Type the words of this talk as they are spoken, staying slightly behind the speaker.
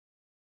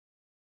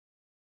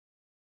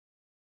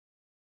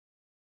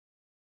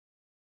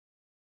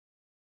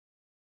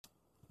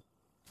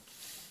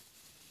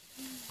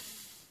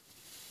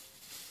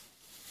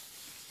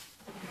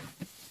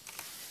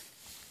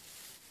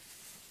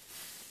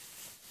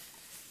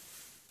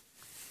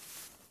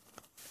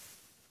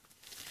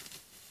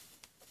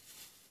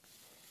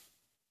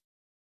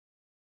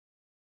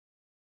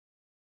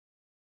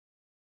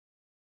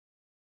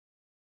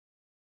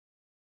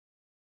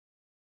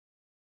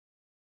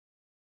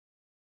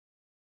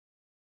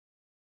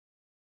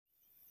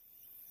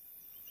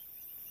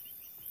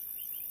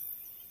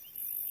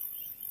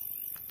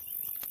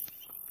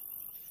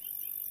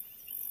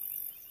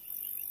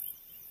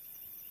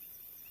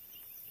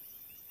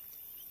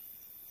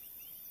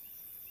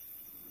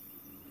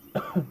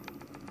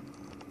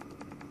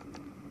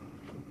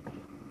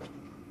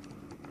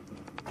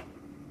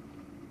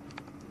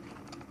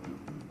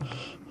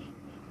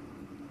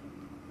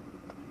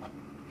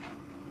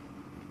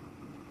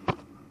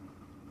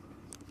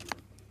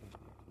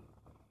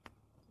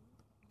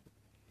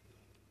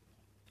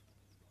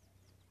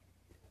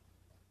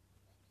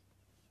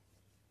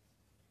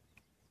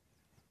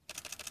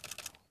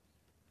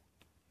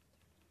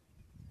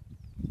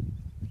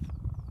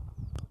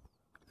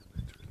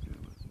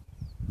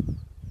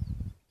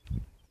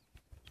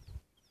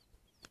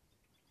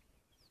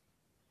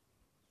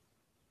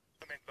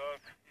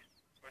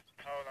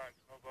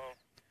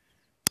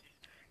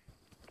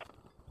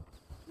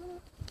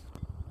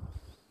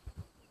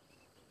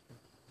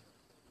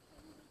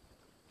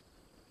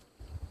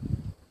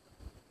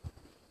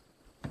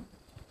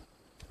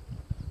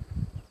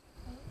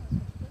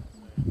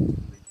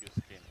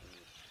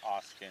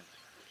Skin,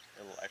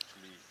 it will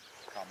actually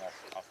come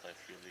off after a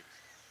few weeks.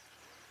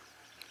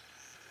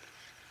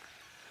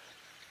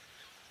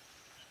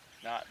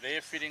 Now,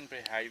 their feeding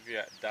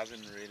behavior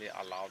doesn't really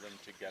allow them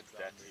to get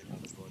that.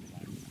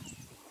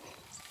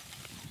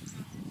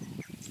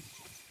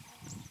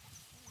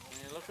 When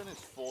you look at his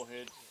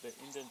forehead, the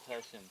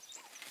indentations,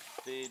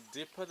 the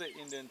deeper the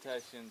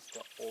indentations,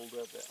 the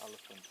older the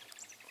elephant.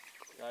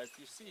 Now, if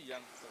you see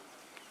youngsters,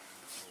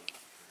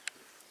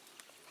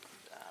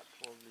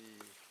 probably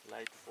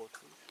late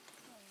 40s.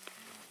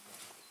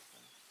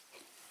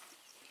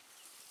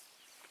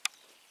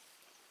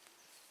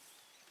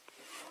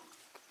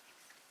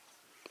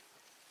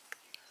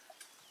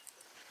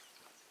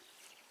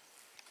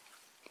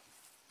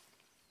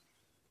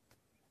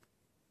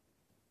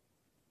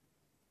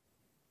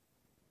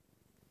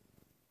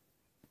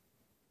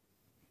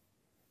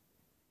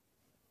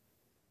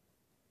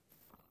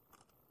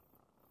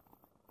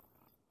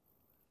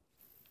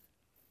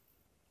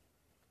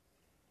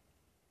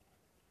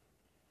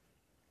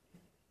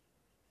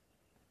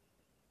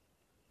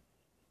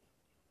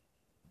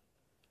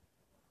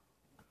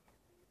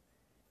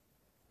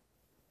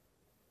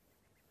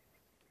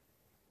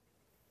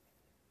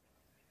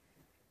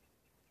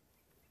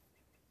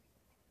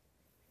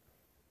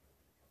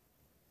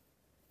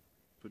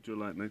 Put your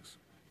light next.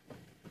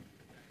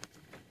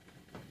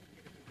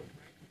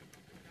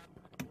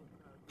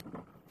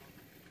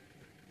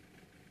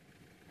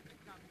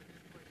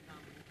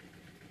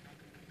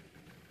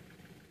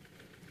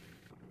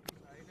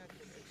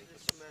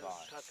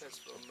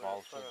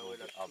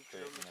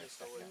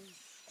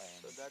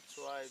 So that's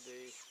why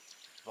the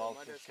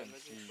vultures can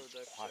see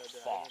quite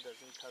far,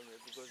 doesn't come here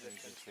because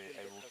they're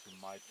able to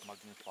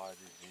magnify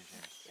the vision.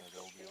 So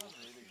they'll be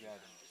really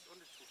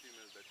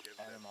good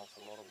animals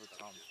a lot of the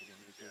time feeding,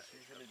 because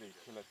usually they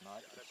kill at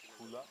night, it's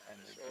cooler,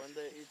 and so when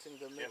they're eating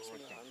the makes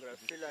me hungry. I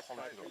feel like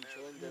I can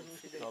join them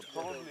feeding. So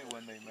probably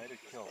when they made a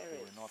kill, they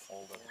were not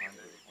all that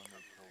hungry when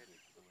they killed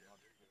it. They were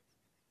not.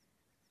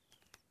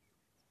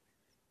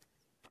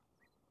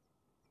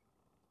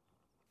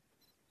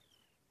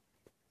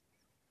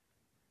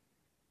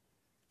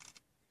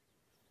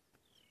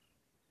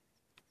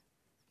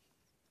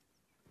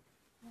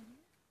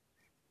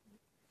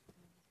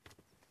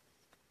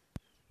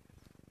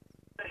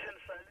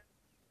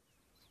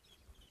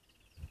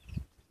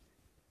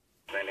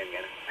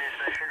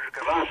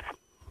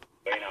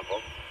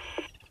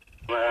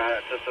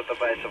 Just at the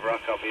base of rock,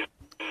 I'll be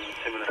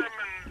similar.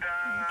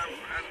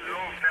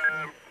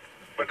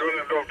 But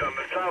down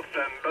the south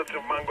and lots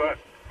of mango.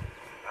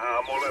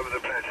 I'm all over the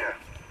place here.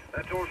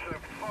 That's also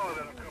far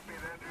that I've got me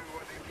there to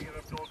what they get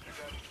up north to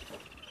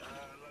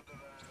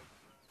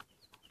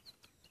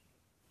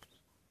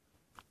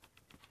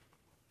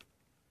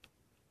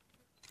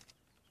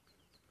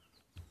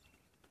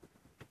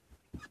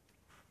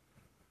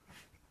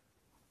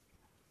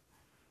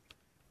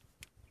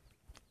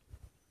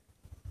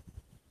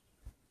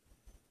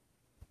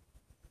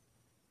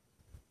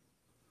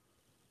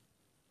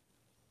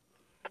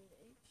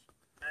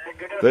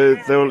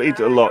They will eat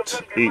a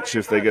lot each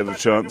if they get a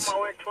chance.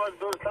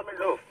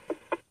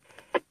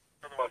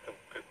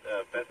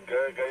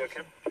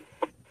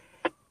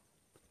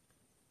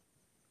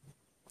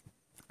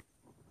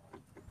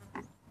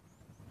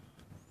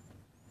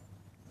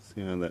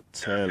 See how that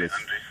tail is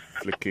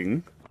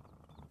flicking.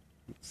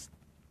 It's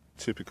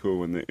typical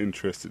when they're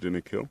interested in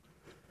a kill.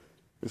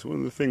 It's one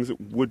of the things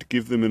that would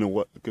give them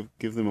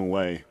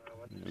away.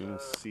 You'll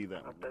see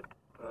that.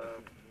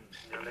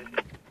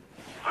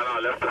 I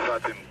left the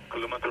site in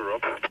Kilometer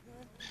Rob.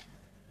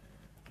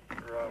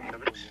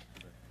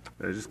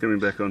 They're just coming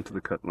back onto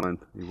the cut line.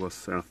 He was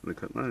south of the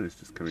cut line, he's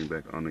just coming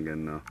back on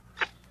again now.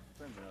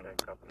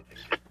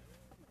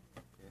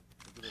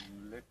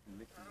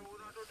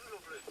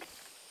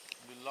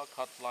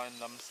 Cut line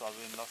lam sabi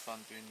la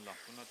santuin la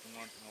kuna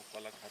tungan tungo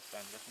pala cut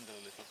line la sindra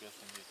le so pia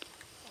sindi.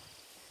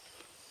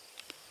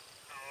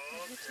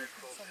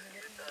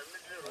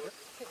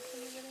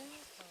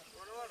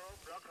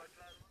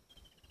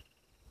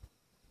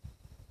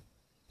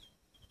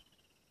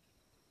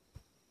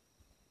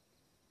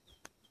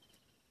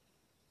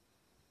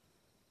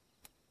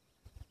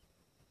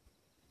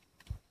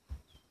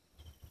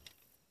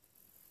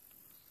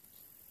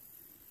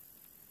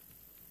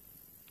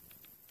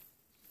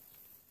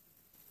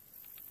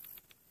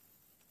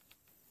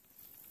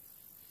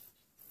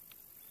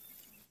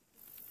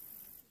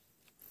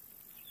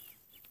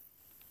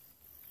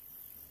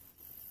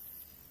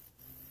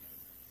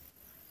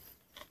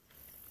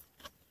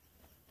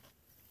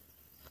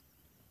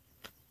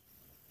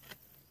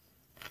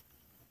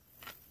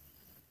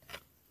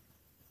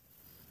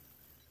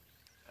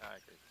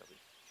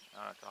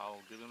 Alright, I'll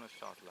give him a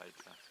shot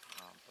later,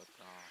 but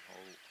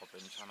I'll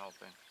open channel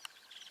thing.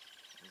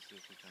 We'll see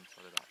if we can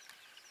sort it out.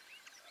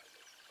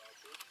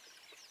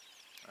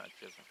 Alright,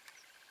 cheers.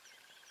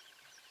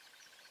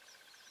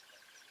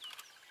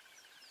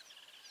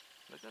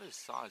 Look at his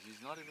size,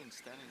 he's not even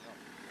standing up.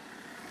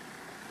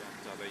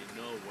 So they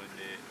know when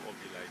they're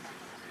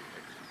ovulating, when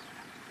they're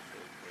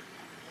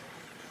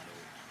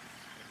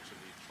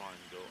actually try and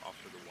go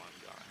after the one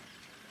guy.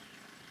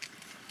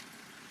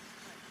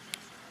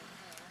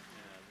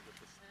 Yeah, look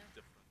at this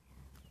difference.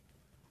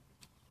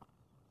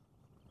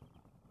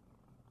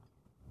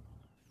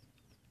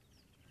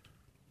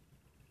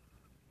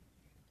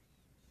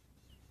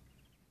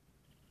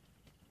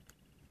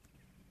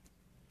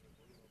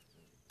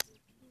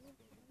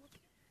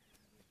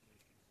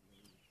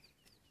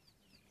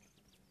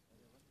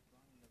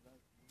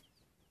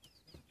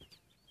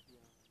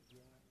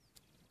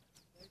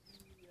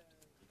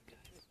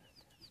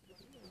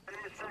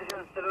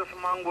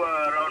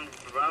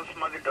 Around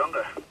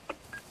Smagidonga.